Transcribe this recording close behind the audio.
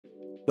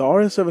The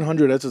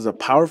RS700S is a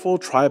powerful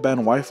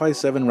tri-band Wi-Fi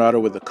 7 router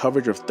with a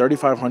coverage of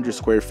 3,500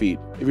 square feet.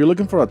 If you're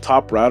looking for a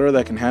top router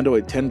that can handle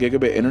a 10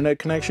 gigabit internet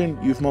connection,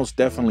 you've most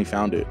definitely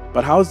found it.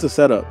 But how is the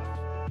setup?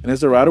 And is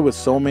the router with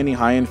so many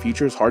high-end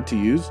features hard to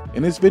use?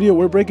 In this video,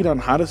 we're breaking down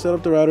how to set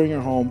up the router in your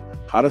home,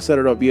 how to set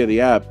it up via the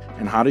app,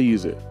 and how to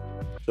use it.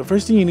 The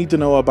first thing you need to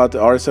know about the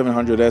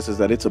RS700S is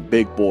that it's a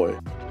big boy.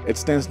 It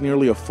stands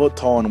nearly a foot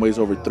tall and weighs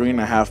over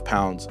 3.5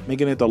 pounds,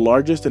 making it the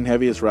largest and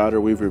heaviest router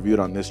we've reviewed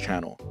on this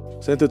channel.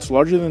 Since it's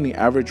larger than the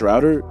average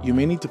router, you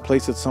may need to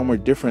place it somewhere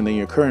different than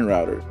your current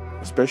router,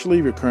 especially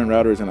if your current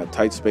router is in a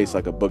tight space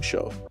like a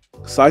bookshelf.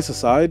 Size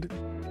aside,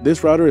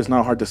 this router is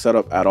not hard to set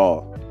up at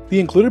all. The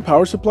included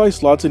power supply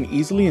slots in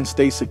easily and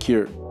stays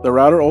secure. The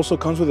router also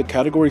comes with a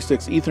Category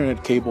 6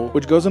 Ethernet cable,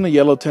 which goes in a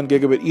yellow 10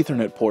 gigabit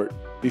Ethernet port.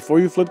 Before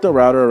you flip the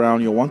router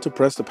around, you'll want to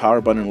press the power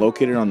button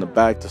located on the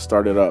back to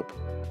start it up.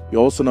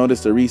 You'll also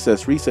notice the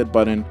recess reset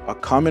button, a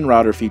common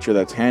router feature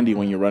that's handy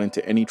when you run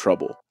into any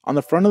trouble. On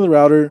the front of the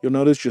router, you'll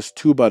notice just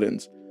two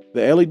buttons,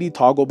 the LED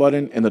toggle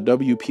button and the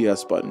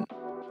WPS button.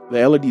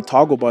 The LED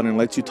toggle button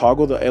lets you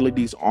toggle the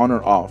LEDs on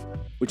or off,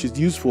 which is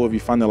useful if you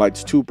find the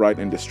lights too bright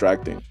and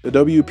distracting. The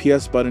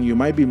WPS button you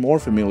might be more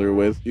familiar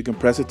with. You can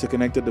press it to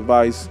connect the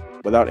device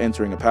without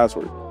entering a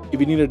password. If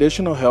you need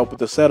additional help with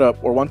the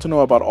setup or want to know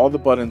about all the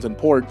buttons and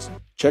ports,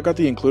 check out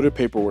the included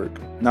paperwork.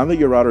 Now that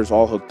your router is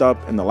all hooked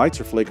up and the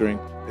lights are flickering,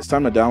 it's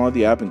time to download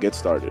the app and get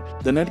started.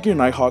 The Netgear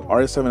Nighthawk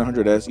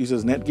RS700S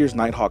uses Netgear's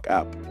Nighthawk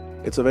app.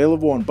 It's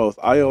available on both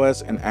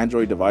iOS and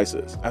Android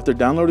devices. After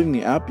downloading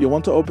the app, you'll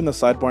want to open the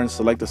sidebar and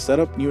select the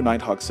Setup New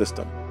Nighthawk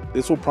System.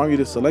 This will prompt you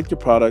to select your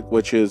product,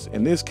 which is,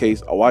 in this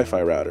case, a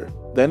Wi-Fi router.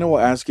 Then it will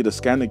ask you to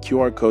scan the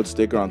QR code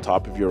sticker on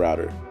top of your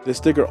router. This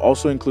sticker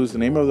also includes the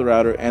name of the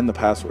router and the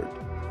password.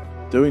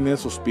 Doing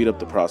this will speed up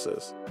the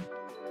process.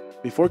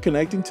 Before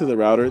connecting to the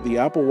router, the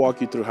app will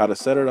walk you through how to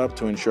set it up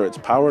to ensure it's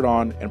powered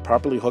on and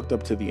properly hooked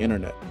up to the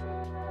internet.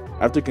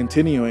 After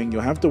continuing,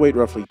 you'll have to wait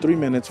roughly 3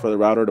 minutes for the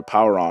router to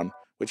power on,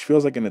 which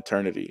feels like an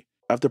eternity.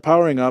 After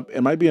powering up, it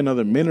might be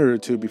another minute or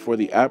two before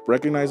the app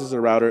recognizes the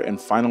router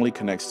and finally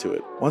connects to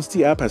it. Once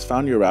the app has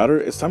found your router,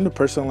 it's time to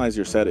personalize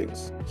your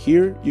settings.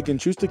 Here, you can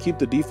choose to keep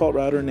the default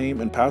router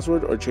name and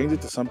password or change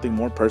it to something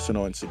more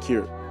personal and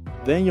secure.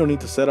 Then you'll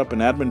need to set up an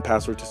admin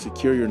password to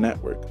secure your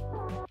network.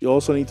 You'll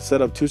also need to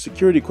set up 2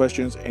 security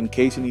questions in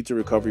case you need to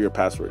recover your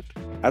password.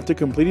 After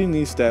completing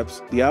these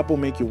steps, the app will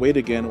make you wait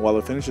again while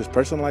it finishes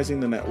personalizing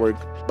the network,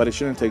 but it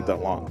shouldn't take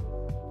that long.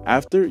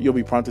 After, you'll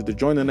be prompted to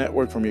join the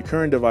network from your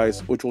current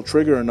device, which will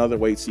trigger another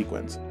wait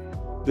sequence.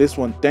 This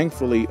one,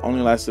 thankfully,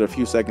 only lasted a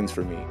few seconds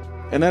for me.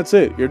 And that's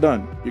it, you're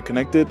done. You're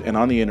connected and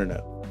on the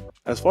internet.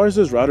 As far as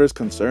this router is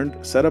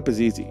concerned, setup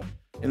is easy.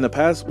 In the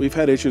past, we've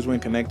had issues when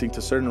connecting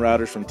to certain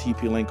routers from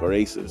TP-Link or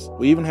Asus.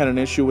 We even had an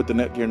issue with the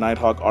Netgear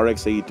Nighthawk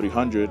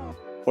RX700S,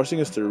 forcing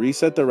us to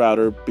reset the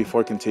router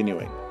before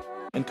continuing.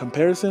 In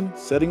comparison,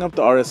 setting up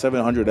the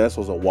RS700S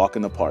was a walk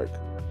in the park.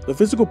 The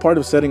physical part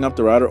of setting up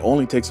the router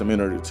only takes a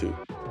minute or two.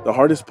 The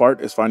hardest part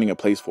is finding a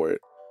place for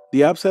it.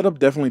 The app setup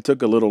definitely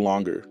took a little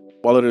longer.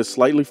 While it is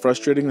slightly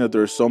frustrating that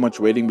there is so much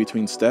waiting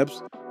between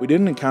steps, we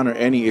didn't encounter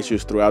any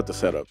issues throughout the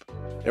setup.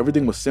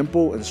 Everything was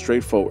simple and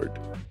straightforward.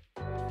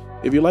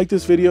 If you like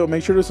this video,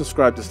 make sure to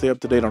subscribe to stay up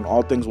to date on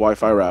all things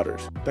Wi-Fi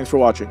routers. Thanks for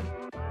watching.